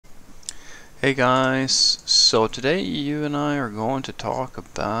Hey guys, so today you and I are going to talk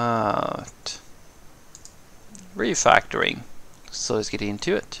about refactoring. So let's get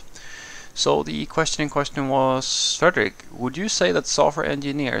into it. So the question in question was, Frederick, would you say that software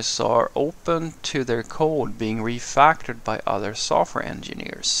engineers are open to their code being refactored by other software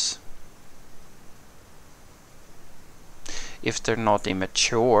engineers? If they're not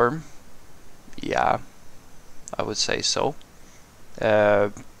immature, yeah, I would say so.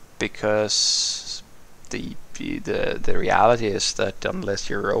 Because the reality is that unless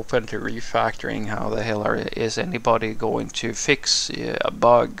you're open to refactoring, how the hell is anybody going to fix a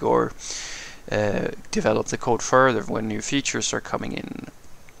bug or develop the code further when new features are coming in?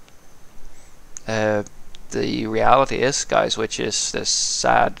 The reality is, guys, which is this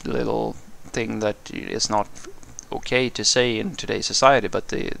sad little thing that is not okay to say in today's society, but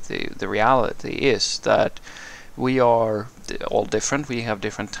the reality is that we are all different, we have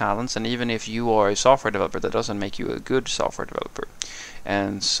different talents, and even if you are a software developer, that doesn't make you a good software developer.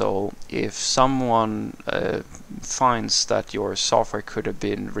 And so if someone finds that your software could have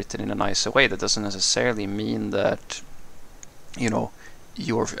been written in a nicer way, that doesn't necessarily mean that, you know,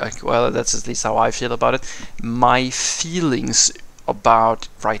 you're, well, that's at least how I feel about it. My feelings about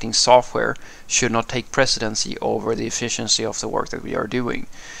writing software should not take precedency over the efficiency of the work that we are doing.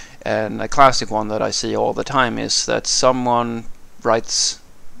 And a classic one that I see all the time is that someone writes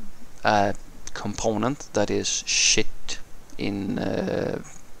a component that is shit in the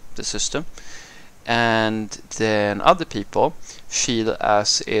system, and then other people feel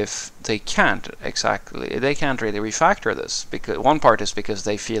as if they can't really refactor this, because one part is because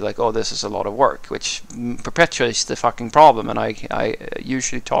they feel like, oh, this is a lot of work, which perpetuates the fucking problem. And I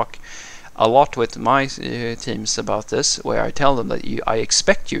usually talk a lot with my teams about this, where I tell them that I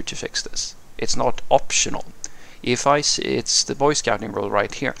expect you to fix this. It's not optional. It's the Boy Scouting rule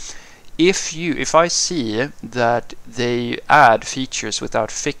right here. If I see that they add features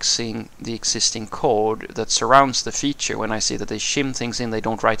without fixing the existing code that surrounds the feature, when I see that they shim things in, they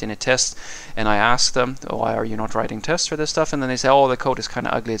don't write any tests, and I ask them, why are you not writing tests for this stuff? And then they say, oh, the code is kind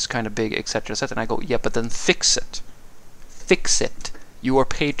of ugly, it's kind of big, etc., etc. And I go, yeah, but then fix it. Fix it. You are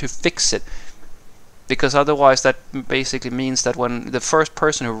paid to fix it. Because otherwise that basically means that when the first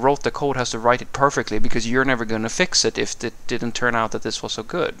person who wrote the code has to write it perfectly, because you're never going to fix it if it didn't turn out that this was so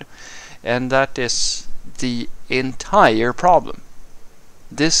good. And that is the entire problem.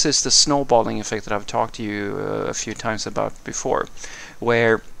 This is the snowballing effect that I've talked to you a few times about before,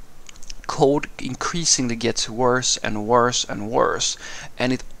 where code increasingly gets worse and worse and worse,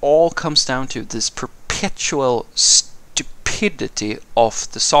 and it all comes down to this perpetual stupidity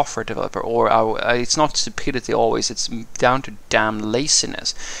of the software developer, or it's not stupidity always, it's down to damn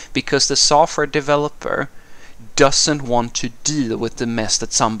laziness, because the software developer doesn't want to deal with the mess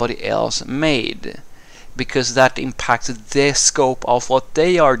that somebody else made, because that impacts their scope of what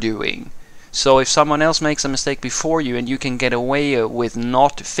they are doing. So if someone else makes a mistake before you and you can get away with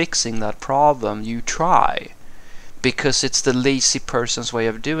not fixing that problem, you try. Because it's the lazy person's way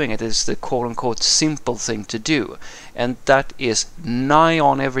of doing it. It's the quote-unquote simple thing to do. And that is nigh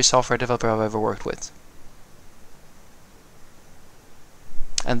on every software developer I've ever worked with.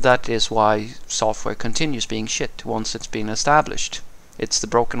 And that is why software continues being shit once it's been established. It's the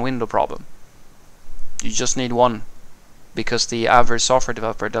broken window problem. You just need one. Because the average software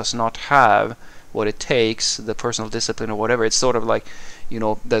developer does not have what it takes, the personal discipline or whatever. It's sort of like,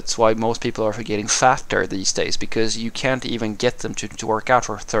 that's why most people are getting fatter these days, because you can't even get them to work out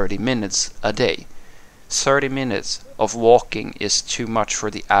for 30 minutes a day. 30 minutes of walking is too much for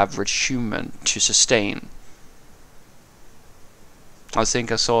the average human to sustain. I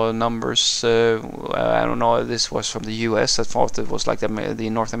think I saw numbers, I don't know, this was from the US. I thought it was like the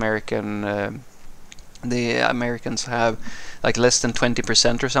North American, the Americans have like less than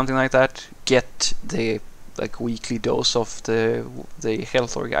 20% or something like that get the weekly dose of the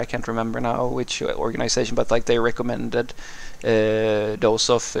health I can't remember now which organization, but like they recommended dose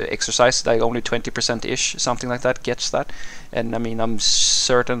of exercise, like only 20% ish, something like that, gets that. And I mean, I'm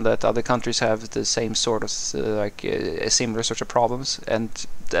certain that other countries have the same sort of similar sort of problems, and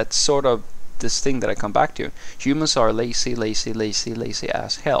that's sort of this thing that I come back to. Humans are lazy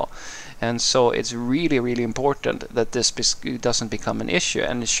as hell. And so it's really, really important that this doesn't become an issue.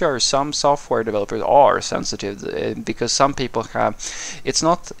 And sure, some software developers are sensitive, because some people have,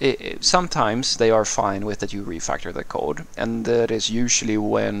 sometimes they are fine with that you refactor the code, and that is usually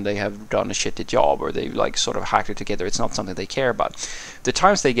when they have done a shitty job or they sort of hacked it together. It's not something they care about. The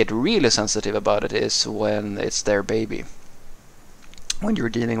times they get really sensitive about it is when it's their baby. When you're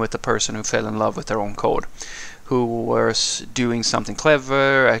dealing with a person who fell in love with their own code, who was doing something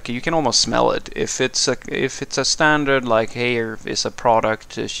clever. You can almost smell it. If it's a standard, like here is a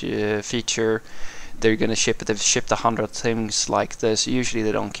product feature, they're gonna ship it. They've shipped 100 things like this. Usually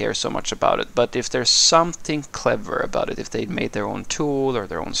they don't care so much about it. But if there's something clever about it, if they made their own tool or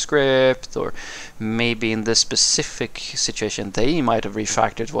their own script, or maybe in this specific situation they might have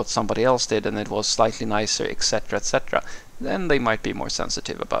refactored what somebody else did and it was slightly nicer, etc., etc., then they might be more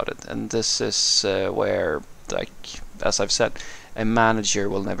sensitive about it. And this is where, like as I've said, a manager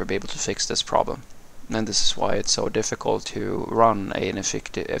will never be able to fix this problem. And this is why it's so difficult to run an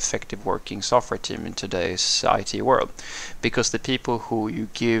effective working software team in today's IT world. Because the people who you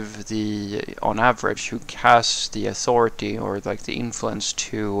give on average, who has the authority or like the influence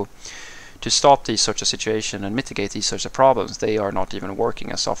to stop these sorts of situations and mitigate these sorts of problems, they are not even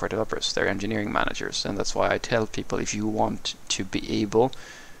working as software developers. They're engineering managers. And that's why I tell people, if you want to be able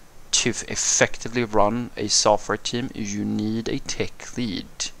to effectively run a software team, you need a tech lead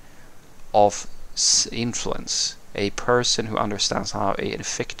of influence, a person who understands how an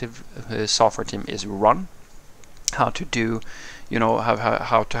effective software team is run, how to do,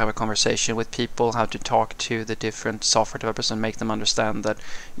 how to have a conversation with people, how to talk to the different software developers and make them understand that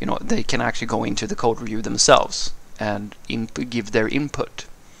they can actually go into the code review themselves and give their input.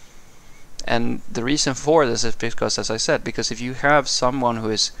 And the reason for this is because, as I said, because if you have someone who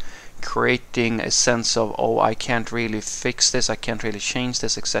is creating a sense of, oh, I can't really fix this, I can't really change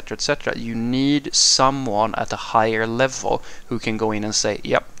this, etc., etc., you need someone at a higher level who can go in and say,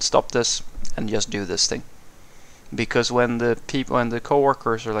 yep, stop this and just do this thing. Because when the people and the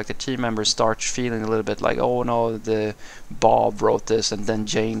co-workers or like the team members start feeling a little bit like, oh no, the Bob wrote this and then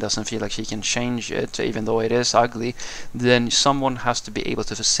Jane doesn't feel like she can change it even though it is ugly, then someone has to be able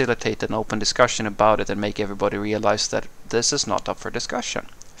to facilitate an open discussion about it and make everybody realize that this is not up for discussion.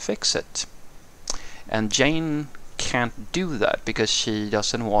 Fix it. And Jane can't do that because she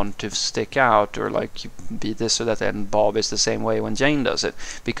doesn't want to stick out or like be this or that, and Bob is the same way when Jane does it,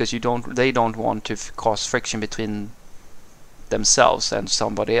 because they don't want to cause friction between themselves and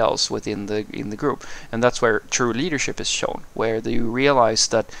somebody else in the group. And that's where true leadership is shown, where you realize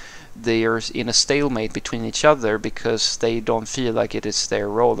that they're in a stalemate between each other because they don't feel like it is their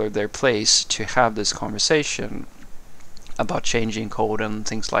role or their place to have this conversation about changing code and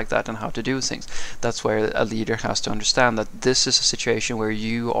things like that and how to do things. That's where a leader has to understand that this is a situation where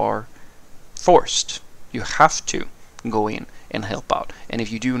you are forced. You have to go in and help out. And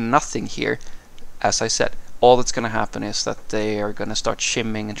if you do nothing here, as I said, all that's going to happen is that they are going to start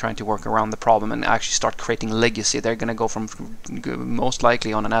shimming and trying to work around the problem and actually start creating legacy. They're going to go from, most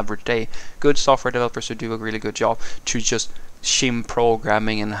likely on an average day, good software developers who do a really good job, to just shim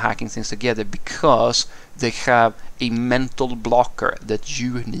programming and hacking things together because they have a mental blocker that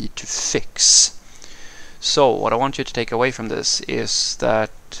you need to fix. So what I want you to take away from this is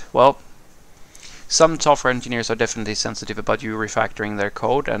that, well, some software engineers are definitely sensitive about you refactoring their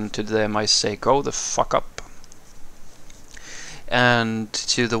code, and to them I say, go the fuck up. And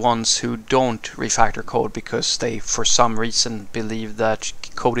to the ones who don't refactor code because they for some reason believe that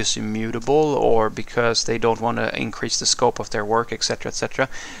code is immutable, or because they don't want to increase the scope of their work, etc., etc.,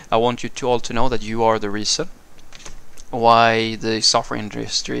 I want you all to know that you are the reason why the software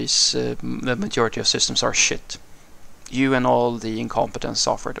industry's the majority of systems are shit. You and all the incompetent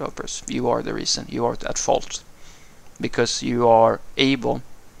software developers, you are the reason. You are at fault because you are able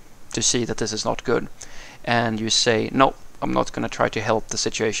to see that this is not good, and you say, no, I'm not going to try to help the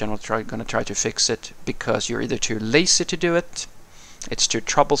situation, I'm not going to try to fix it, because you're either too lazy to do it, it's too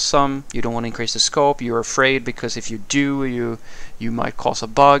troublesome, you don't want to increase the scope, you're afraid because if you do, you might cause a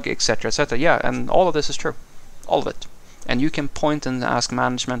bug, etc., etc. Yeah, and all of this is true. All of it. And you can point and ask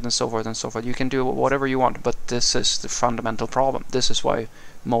management and so forth and so forth. You can do whatever you want, but this is the fundamental problem. This is why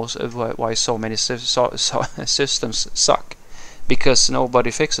so many systems suck, because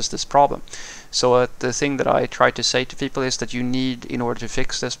nobody fixes this problem. So the thing that I try to say to people is that you need, in order to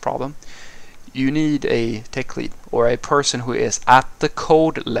fix this problem, you need a tech lead or a person who is at the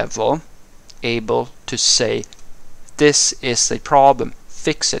code level able to say, this is a problem,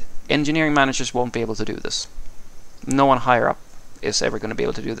 fix it. Engineering managers won't be able to do this. No one higher up is ever going to be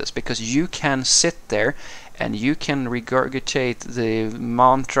able to do this, because you can sit there and you can regurgitate the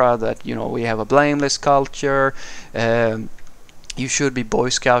mantra that, we have a blameless culture, you should be Boy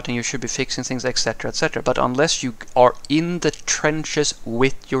Scouting, you should be fixing things, etc., etc. But unless you are in the trenches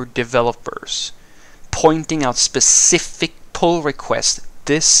with your developers, pointing out specific pull requests,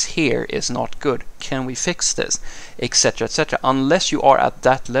 this here is not good, can we fix this, etc., etc. Unless you are at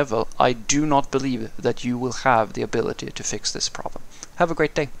that level, I do not believe that you will have the ability to fix this problem. Have a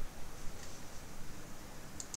great day.